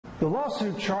The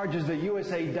lawsuit charges that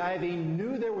USA Diving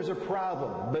knew there was a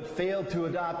problem, but failed to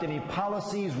adopt any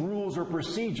policies, rules, or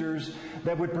procedures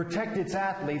that would protect its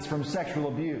athletes from sexual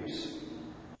abuse.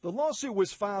 The lawsuit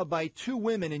was filed by two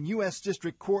women in U.S.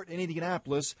 District Court in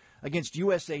Indianapolis against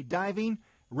USA Diving,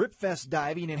 Ripfest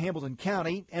Diving in Hamilton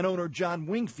County, and owner John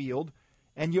Wingfield,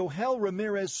 and Yohel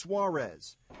Ramirez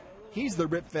Suarez. He's the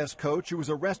Ripfest coach who was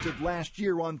arrested last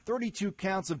year on 32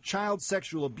 counts of child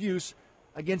sexual abuse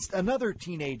against another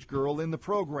teenage girl in the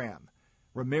program.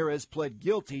 Ramirez pled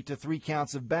guilty to 3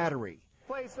 counts of battery.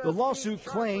 The lawsuit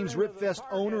claims Ripfest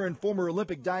owner and former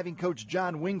Olympic diving coach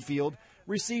John Wingfield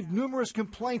received numerous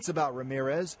complaints about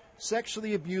Ramirez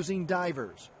sexually abusing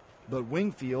divers, but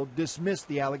Wingfield dismissed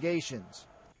the allegations.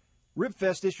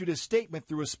 Ripfest issued a statement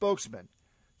through a spokesman.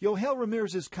 Yohel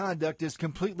Ramirez's conduct is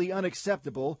completely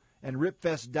unacceptable, and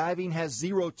Ripfest Diving has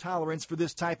zero tolerance for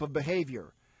this type of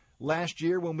behavior. Last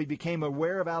year, when we became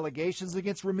aware of allegations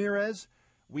against Ramirez,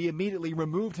 we immediately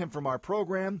removed him from our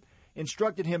program,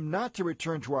 instructed him not to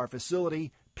return to our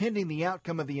facility pending the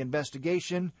outcome of the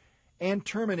investigation, and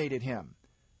terminated him.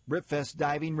 Ripfest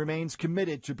Diving remains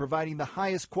committed to providing the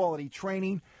highest quality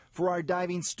training for our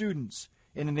diving students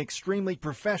in an extremely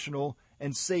professional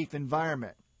and safe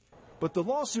environment. But the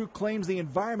lawsuit claims the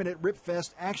environment at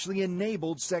Ripfest actually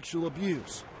enabled sexual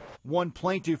abuse. One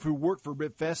plaintiff who worked for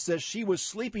Ripfest says she was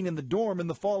sleeping in the dorm in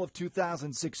the fall of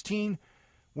 2016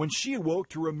 when she awoke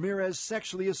to Ramirez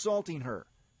sexually assaulting her.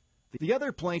 The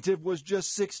other plaintiff was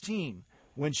just 16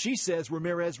 when she says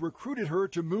Ramirez recruited her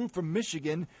to move from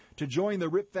Michigan to join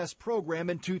the Ripfest program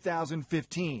in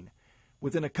 2015.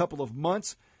 Within a couple of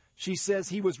months, she says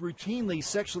he was routinely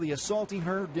sexually assaulting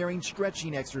her during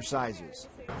stretching exercises.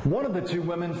 One of the two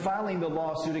women filing the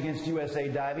lawsuit against USA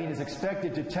Diving is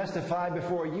expected to testify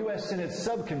before a U.S. Senate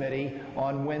subcommittee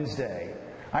on Wednesday.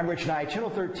 I'm Rich Knight,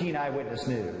 Channel 13 Eyewitness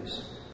News.